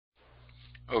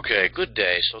Okay, good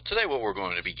day. So today what we're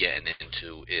going to be getting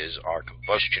into is our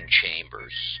combustion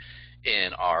chambers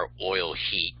in our oil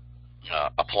heat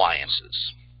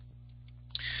appliances.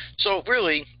 So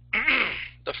really,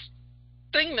 the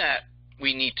thing that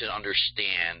we need to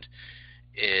understand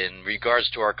in regards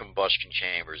to our combustion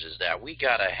chambers is that we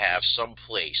got to have some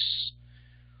place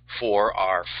for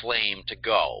our flame to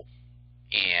go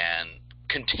and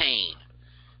contain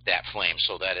that flame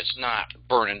so that it's not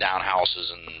burning down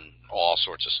houses and all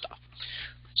sorts of stuff.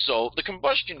 So the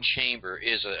combustion chamber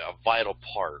is a vital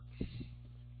part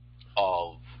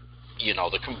of,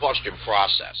 the combustion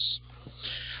process.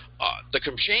 The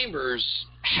chambers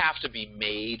have to be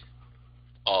made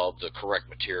of the correct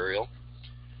material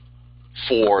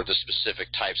for the specific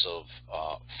types of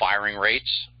firing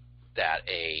rates that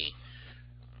a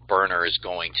burner is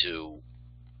going to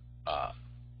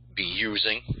be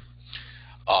using.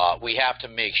 We have to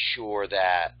make sure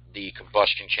that the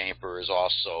combustion chamber is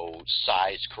also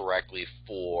sized correctly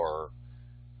for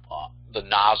the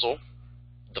nozzle,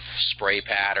 the spray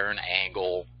pattern,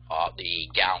 angle, the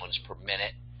gallons per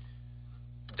minute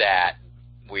that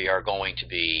we are going to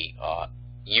be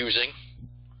using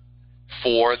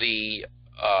for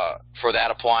that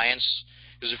appliance.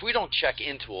 Because if we don't check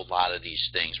into a lot of these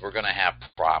things, we're going to have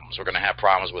problems. We're going to have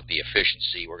problems with the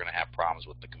efficiency. We're going to have problems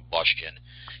with the combustion.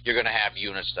 You're going to have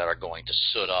units that are going to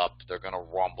soot up. They're going to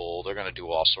rumble. They're going to do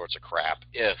all sorts of crap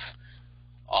if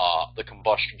the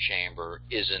combustion chamber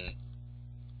isn't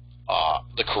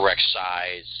the correct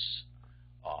size,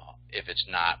 if it's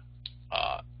not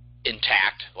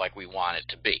intact like we want it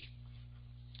to be.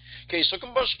 Okay, so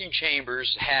combustion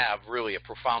chambers have really a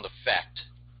profound effect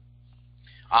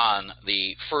on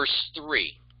the first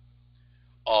three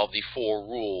of the four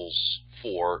rules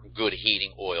for good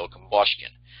heating oil combustion.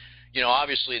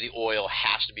 Obviously the oil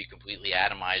has to be completely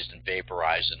atomized and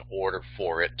vaporized in order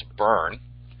for it to burn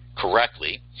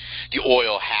correctly. The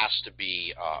oil has to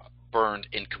be burned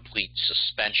in complete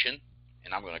suspension,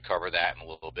 and I'm going to cover that in a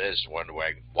little bit as to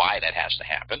why that has to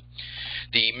happen.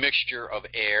 The mixture of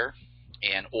air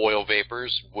and oil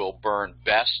vapors will burn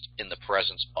best in the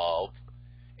presence of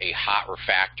a hot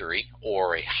refractory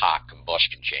or a hot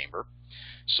combustion chamber.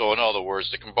 So in other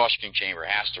words, the combustion chamber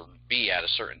has to be at a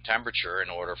certain temperature in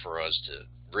order for us to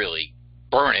really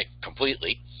burn it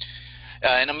completely.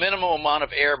 And a minimal amount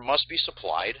of air must be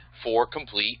supplied for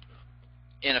complete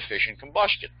inefficient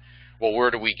combustion. Well, where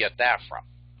do we get that from?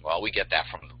 Well, we get that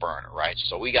from the burner, right?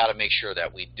 So we got to make sure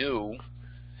that we do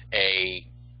a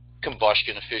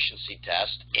combustion efficiency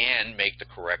test and make the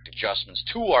correct adjustments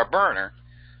to our burner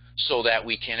so that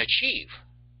we can achieve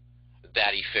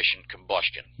that efficient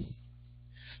combustion.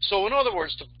 So in other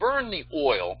words, to burn the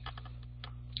oil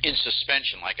in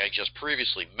suspension, like I just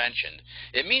previously mentioned,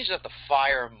 it means that the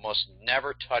fire must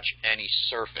never touch any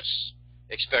surface,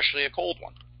 especially a cold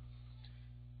one.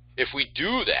 If we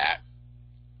do that,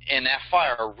 and that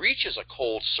fire reaches a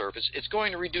cold surface, it's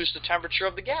going to reduce the temperature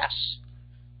of the gas.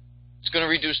 It's going to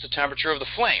reduce the temperature of the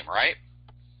flame, right?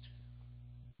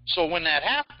 So when that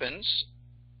happens,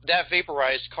 that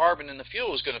vaporized carbon in the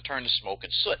fuel is going to turn to smoke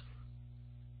and soot.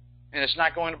 And it's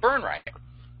not going to burn right.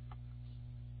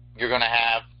 You're going to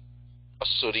have a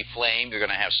sooty flame. You're going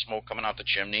to have smoke coming out the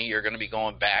chimney. You're going to be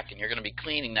going back and you're going to be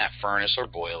cleaning that furnace or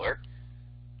boiler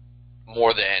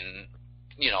more than,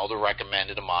 the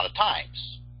recommended amount of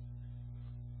times.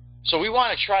 So we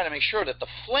want to try to make sure that the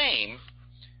flame,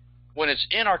 when it's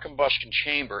in our combustion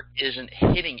chamber, isn't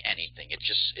hitting anything.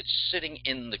 It's sitting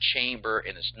in the chamber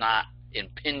and it's not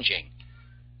impinging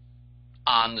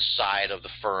on the side of the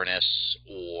furnace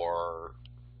or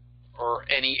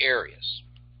any areas.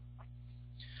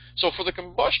 So for the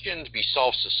combustion to be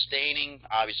self-sustaining,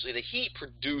 obviously the heat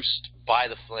produced by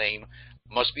the flame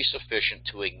must be sufficient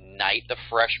to ignite the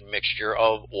fresh mixture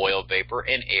of oil vapor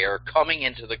and air coming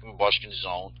into the combustion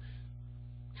zone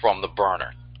from the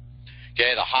burner.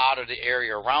 Okay, the hotter the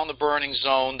area around the burning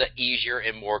zone, the easier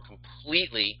and more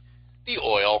completely the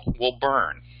oil will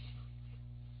burn.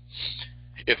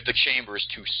 If the chamber is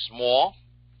too small,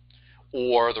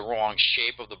 or the wrong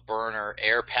shape of the burner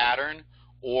air pattern,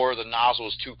 or the nozzle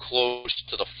is too close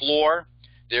to the floor,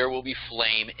 there will be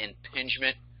flame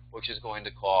impingement, which is going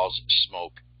to cause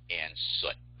smoke and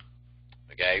soot.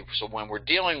 Okay, so when we're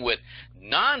dealing with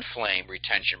non-flame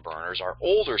retention burners, our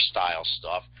older style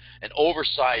stuff, an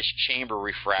oversized chamber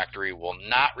refractory will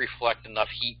not reflect enough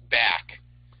heat back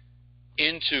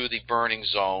into the burning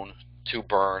zone to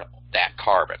burn that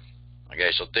carbon.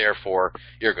 Okay, so therefore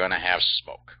you're going to have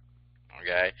smoke.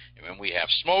 Okay, and when we have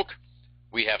smoke,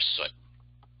 we have soot.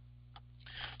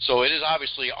 So it is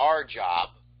obviously our job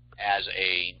as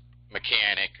a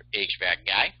mechanic HVAC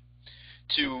guy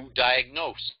to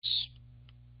diagnose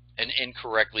an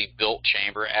incorrectly built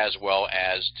chamber as well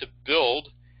as to build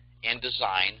and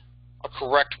design a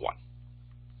correct one.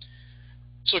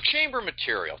 So chamber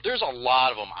material, there's a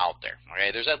lot of them out there.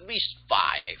 Okay? There's at least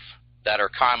 5 that are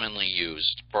commonly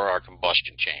used for our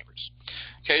combustion chambers.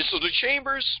 Okay, so the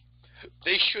chambers,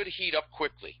 they should heat up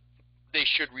quickly. They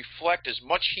should reflect as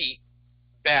much heat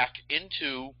back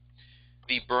into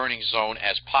the burning zone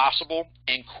as possible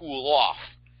and cool off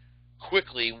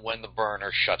quickly when the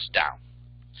burner shuts down.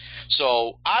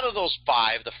 So out of those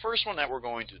 5, the first one that we're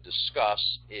going to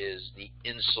discuss is the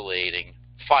insulating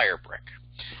fire brick.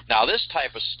 Now this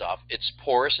type of stuff, it's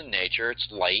porous in nature, it's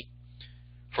light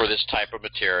for this type of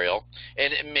material,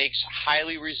 and it makes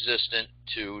highly resistant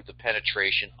to the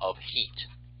penetration of heat.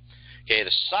 Okay,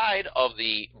 the side of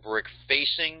the brick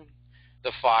facing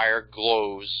the fire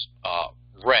glows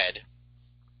red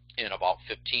in about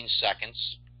 15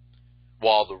 seconds,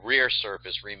 while the rear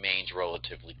surface remains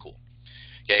relatively cool.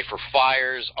 Okay, for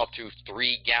fires up to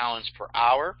 3 gallons per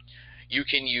hour, you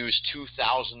can use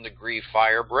 2,000 degree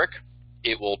fire brick.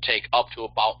 It will take up to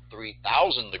about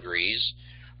 3,000 degrees,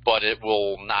 but it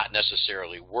will not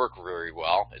necessarily work very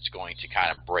well. It's going to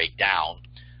kind of break down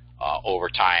over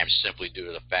time simply due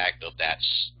to the fact of that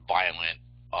violent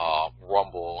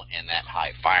rumble and that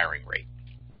high firing rate.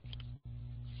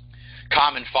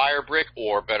 Common fire brick,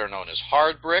 or better known as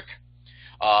hard brick,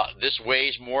 this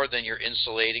weighs more than your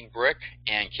insulating brick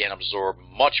and can absorb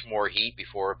much more heat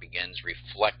before it begins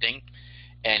reflecting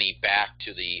any back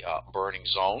to the burning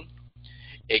zone.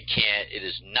 It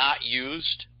is not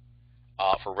used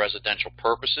for residential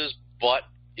purposes, but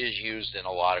is used in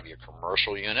a lot of your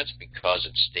commercial units because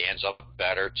it stands up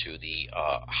better to the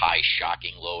high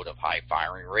shocking load of high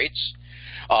firing rates.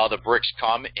 The bricks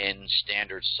come in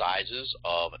standard sizes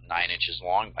of 9 inches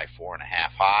long by 4.5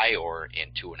 high or in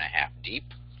 2.5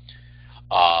 deep.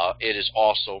 It is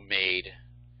also made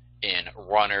in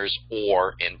runners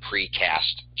or in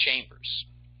precast chambers.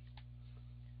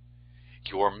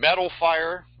 Your metal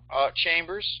fire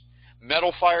chambers.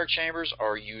 Metal fire chambers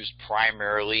are used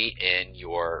primarily in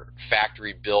your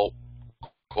factory-built,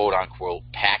 quote-unquote,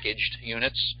 packaged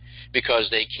units because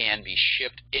they can be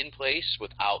shipped in place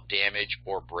without damage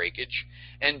or breakage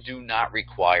and do not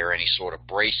require any sort of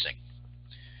bracing.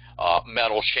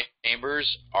 Metal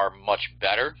chambers are much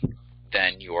better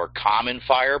than your common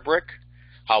fire brick.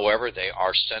 However, they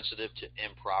are sensitive to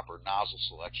improper nozzle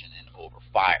selection and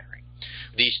overfiring.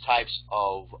 These types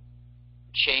of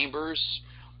chambers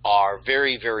are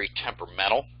very, very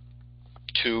temperamental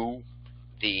to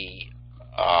the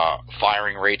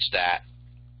firing rates that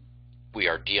we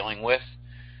are dealing with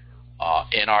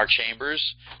in our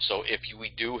chambers. So if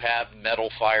we do have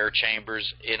metal fire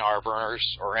chambers in our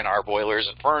burners or in our boilers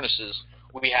and furnaces,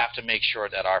 we have to make sure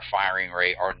that our firing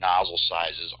rate, our nozzle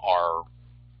sizes are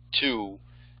to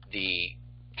the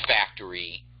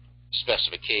factory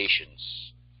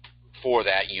specifications for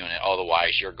that unit.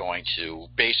 Otherwise, you're going to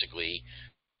basically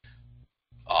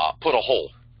put a hole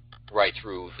right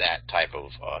through that type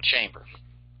of chamber.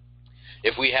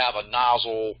 If we have a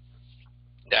nozzle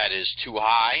that is too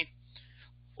high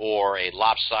or a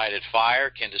lopsided fire,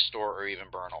 can distort or even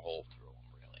burn a hole through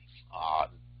them, really.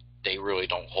 They really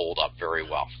don't hold up very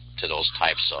well to those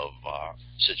types of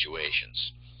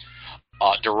situations.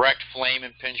 Direct flame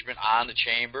impingement on the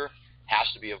chamber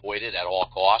has to be avoided at all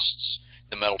costs.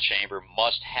 The metal chamber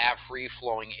must have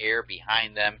free-flowing air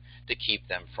behind them to keep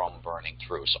them from burning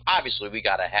through. So obviously we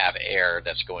got to have air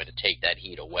that's going to take that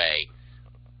heat away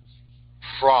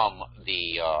from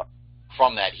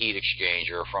that heat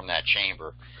exchanger or from that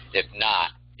chamber. If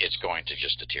not, it's going to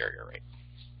just deteriorate.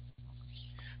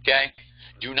 Okay?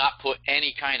 Do not put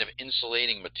any kind of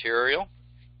insulating material,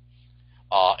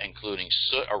 including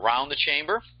soot, around the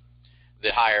chamber.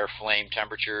 The higher flame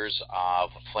temperatures of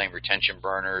flame retention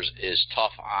burners is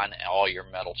tough on all your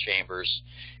metal chambers.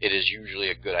 It is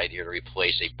usually a good idea to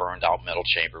replace a burned out metal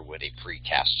chamber with a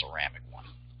precast ceramic one.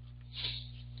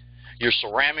 Your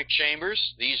ceramic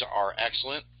chambers, these are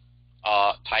excellent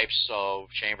types of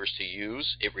chambers to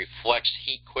use. It reflects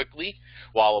heat quickly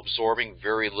while absorbing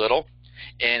very little,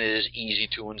 and it is easy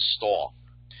to install.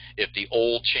 If the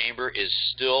old chamber is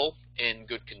still in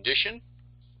good condition,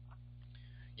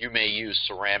 you may use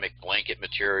ceramic blanket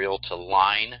material to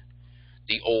line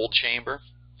the old chamber.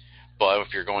 But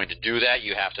if you're going to do that,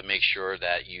 you have to make sure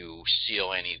that you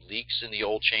seal any leaks in the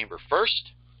old chamber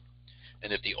first.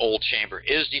 And if the old chamber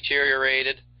is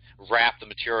deteriorated, wrap the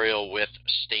material with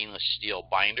stainless steel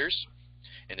binders.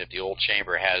 And if the old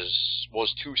chamber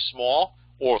was too small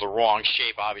or the wrong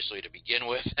shape, obviously, to begin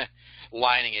with,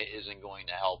 lining it isn't going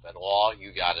to help at all.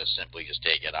 You got to simply just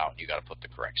take it out and you got to put the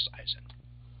correct size in.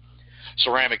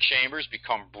 Ceramic chambers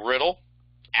become brittle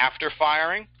after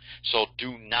firing, so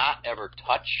do not ever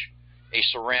touch a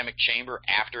ceramic chamber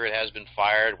after it has been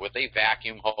fired with a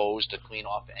vacuum hose to clean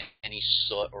off any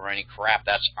soot or any crap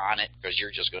that's on it, because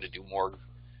you're just going to do more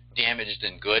damage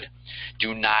than good.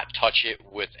 Do not touch it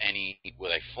with a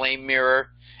flame mirror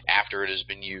after it has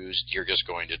been used. You're just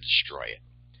going to destroy it.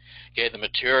 Okay, the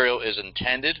material is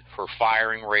intended for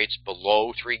firing rates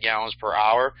below 3 gallons per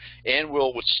hour and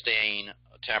will withstand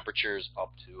temperatures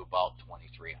up to about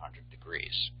 2,300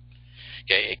 degrees.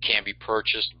 Okay, it can be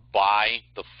purchased by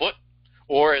the foot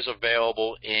or is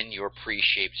available in your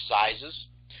pre-shaped sizes.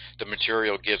 The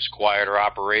material gives quieter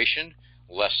operation,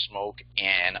 less smoke,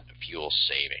 and fuel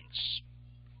savings.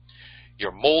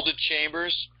 Your molded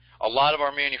chambers, a lot of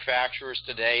our manufacturers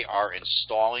today are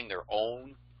installing their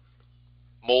own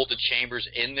molded chambers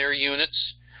in their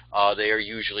units. They are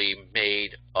usually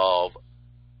made of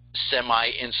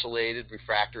semi-insulated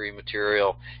refractory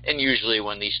material, and usually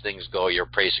when these things go, you're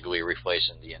basically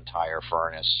replacing the entire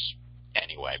furnace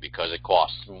anyway, because it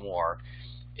costs more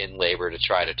in labor to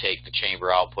try to take the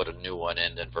chamber out, put a new one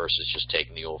in, than versus just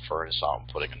taking the old furnace out and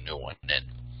putting a new one in.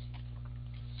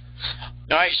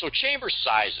 All right, so chamber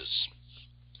sizes.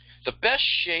 The best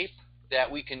shape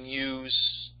that we can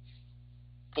use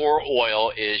for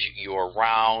oil is your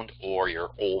round or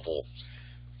your oval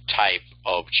type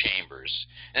of chambers.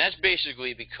 And that's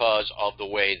basically because of the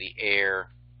way the air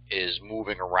is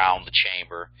moving around the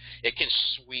chamber. It can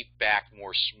sweep back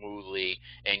more smoothly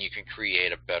and you can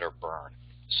create a better burn.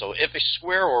 So if a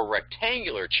square or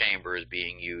rectangular chamber is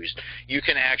being used, you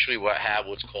can actually have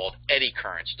what's called eddy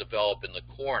currents develop in the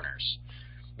corners,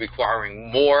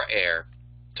 requiring more air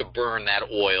to burn that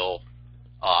oil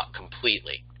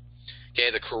completely.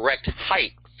 Okay, the correct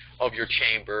height of your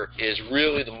chamber is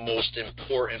really the most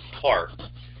important part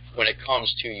when it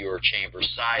comes to your chamber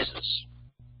sizes.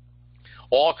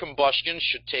 All combustion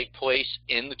should take place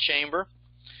in the chamber.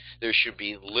 There should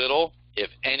be little, if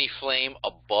any, flame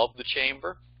above the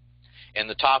chamber, and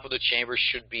the top of the chamber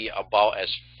should be about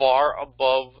as far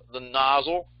above the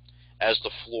nozzle as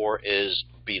the floor is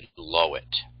below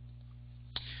it.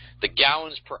 The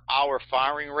gallons per hour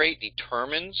firing rate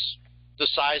determines the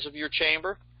size of your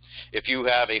chamber. If you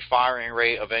have a firing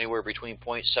rate of anywhere between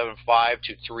 0.75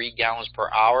 to 3 gallons per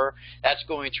hour, that's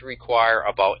going to require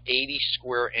about 80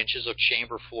 square inches of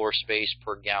chamber floor space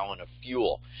per gallon of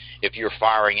fuel. If you're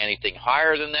firing anything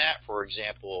higher than that, for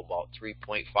example, about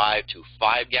 3.5 to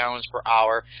 5 gallons per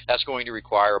hour, that's going to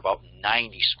require about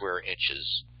 90 square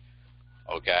inches.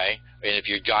 Okay? And if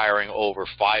you're firing over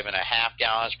 5.5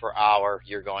 gallons per hour,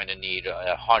 you're going to need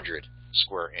 100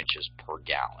 square inches per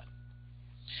gallon.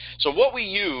 So what we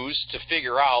use to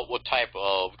figure out what type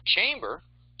of chamber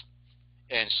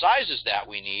and sizes that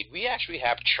we need, we actually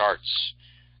have charts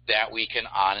that we can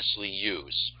honestly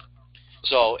use.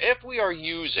 So if we are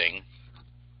using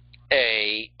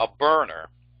a burner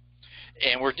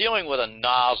and we're dealing with a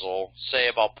nozzle, say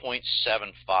about 0.75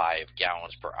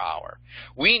 gallons per hour,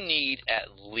 we need at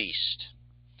least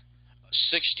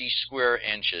 60 square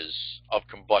inches of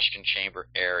combustion chamber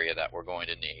area that we're going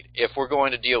to need. If we're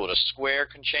going to deal with a square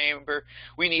chamber,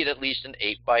 we need at least an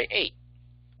 8 by 8.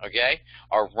 Okay?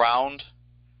 Our round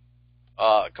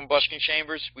combustion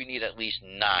chambers, we need at least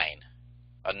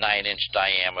a 9-inch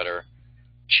diameter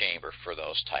chamber for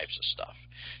those types of stuff.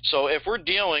 So if we're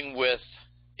dealing with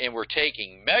and we're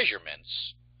taking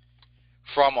measurements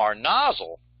from our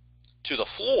nozzle to the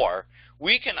floor,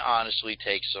 we can honestly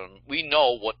take we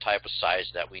know what type of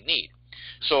size that we need.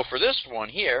 So for this one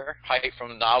here, height from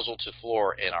the nozzle to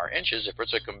floor in our inches, if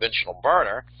it's a conventional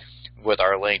burner with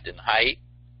our length and height,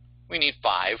 we need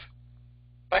 5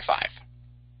 by 5.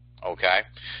 Okay?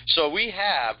 So we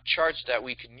have charts that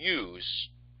we can use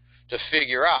to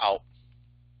figure out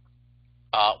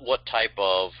what type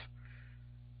of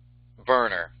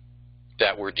burner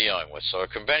that we're dealing with. So a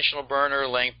conventional burner,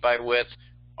 length by width,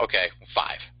 okay,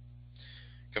 5.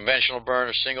 Conventional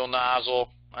burner, single nozzle,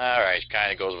 all right,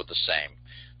 kind of goes with the same.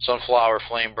 Sunflower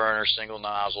flame burner, single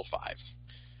nozzle, 5.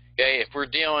 Okay, if we're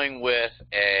dealing with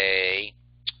a,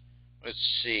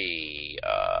 let's see,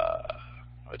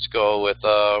 let's go with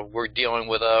we're dealing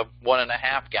with a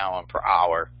 1.5 gallon per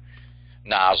hour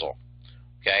nozzle.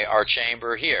 Okay, our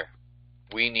chamber here,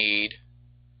 we need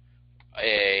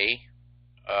a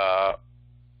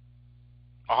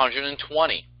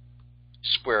 120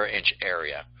 square inch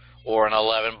area, or an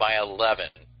 11 by 11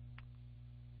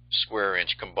 square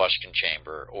inch combustion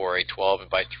chamber, or a 12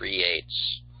 by 3/8.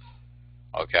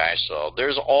 Okay, so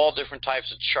there's all different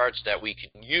types of charts that we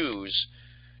can use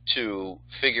to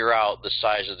figure out the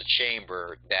size of the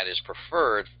chamber that is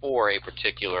preferred for a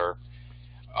particular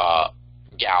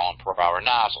gallon per hour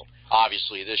nozzle.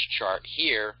 Obviously, this chart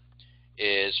here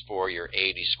is for your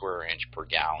 80 square inch per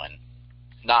gallon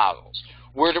nozzles.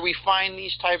 Where do we find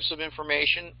these types of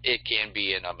information? It can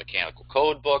be in a mechanical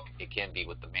code book. It can be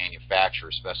with the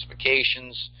manufacturer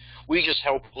specifications. We just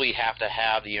hopefully have to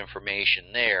have the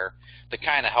information there to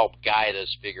kind of help guide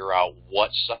us figure out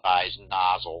what size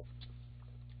nozzle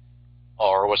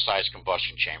or what size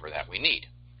combustion chamber that we need.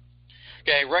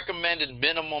 Okay, recommended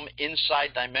minimum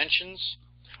inside dimensions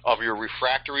of your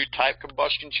refractory type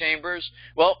combustion chambers.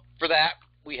 Well, for that,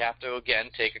 we have to,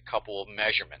 again, take a couple of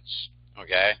measurements.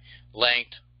 Okay,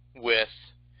 length, width,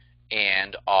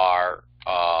 and our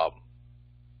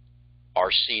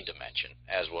C dimension,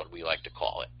 as what we like to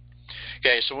call it.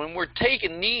 Okay, so when we're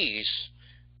taking these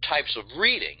types of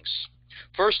readings,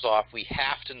 first off, we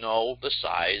have to know the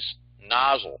size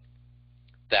nozzle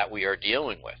that we are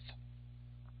dealing with.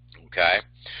 Okay,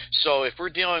 so if we're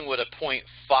dealing with a 0.5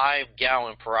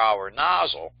 gallon per hour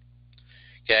nozzle,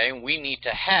 okay, we need to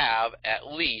have at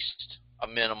least a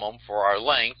minimum for our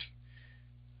length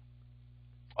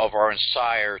of our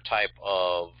entire type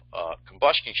of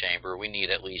combustion chamber. We need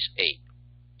at least 8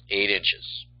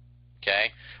 inches.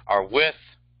 Okay, our width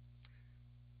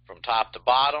from top to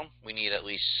bottom, we need at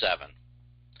least 7.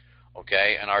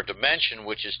 Okay, and our dimension,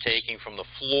 which is taking from the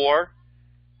floor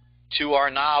to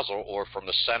our nozzle, or from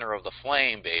the center of the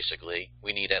flame, basically,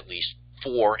 we need at least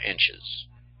 4 inches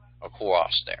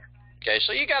across there. Okay,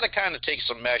 so you got to kind of take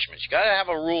some measurements. You got to have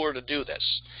a ruler to do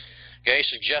this. Okay,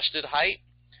 suggested height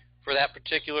for that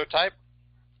particular type,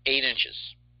 8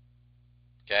 inches.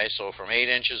 Okay, so from 8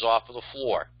 inches off of the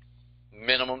floor.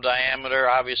 Minimum diameter,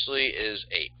 obviously, is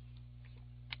 8.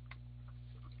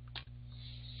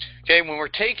 Okay, when we're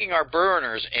taking our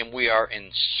burners and we are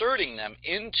inserting them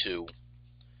into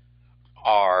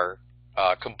our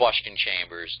combustion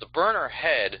chambers, the burner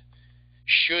head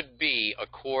should be a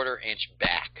 1/4 inch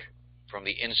back from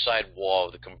the inside wall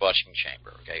of the combustion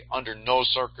chamber. Okay, under no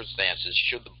circumstances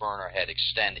should the burner head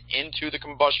extend into the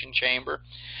combustion chamber,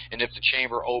 and if the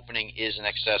chamber opening is in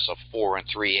excess of 4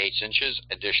 3/8 inches,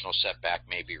 additional setback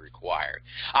may be required.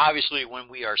 Obviously, when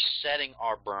we are setting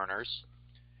our burners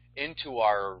into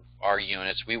our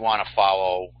units, we want to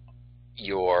follow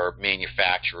your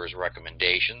manufacturer's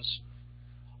recommendations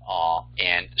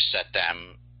and set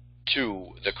them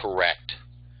to the correct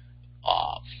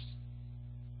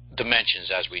dimensions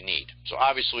as we need. So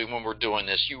obviously, when we're doing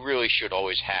this, you really should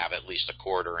always have at least a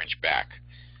 1/4 inch back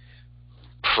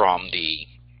from the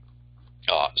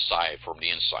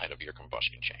inside of your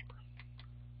combustion chamber.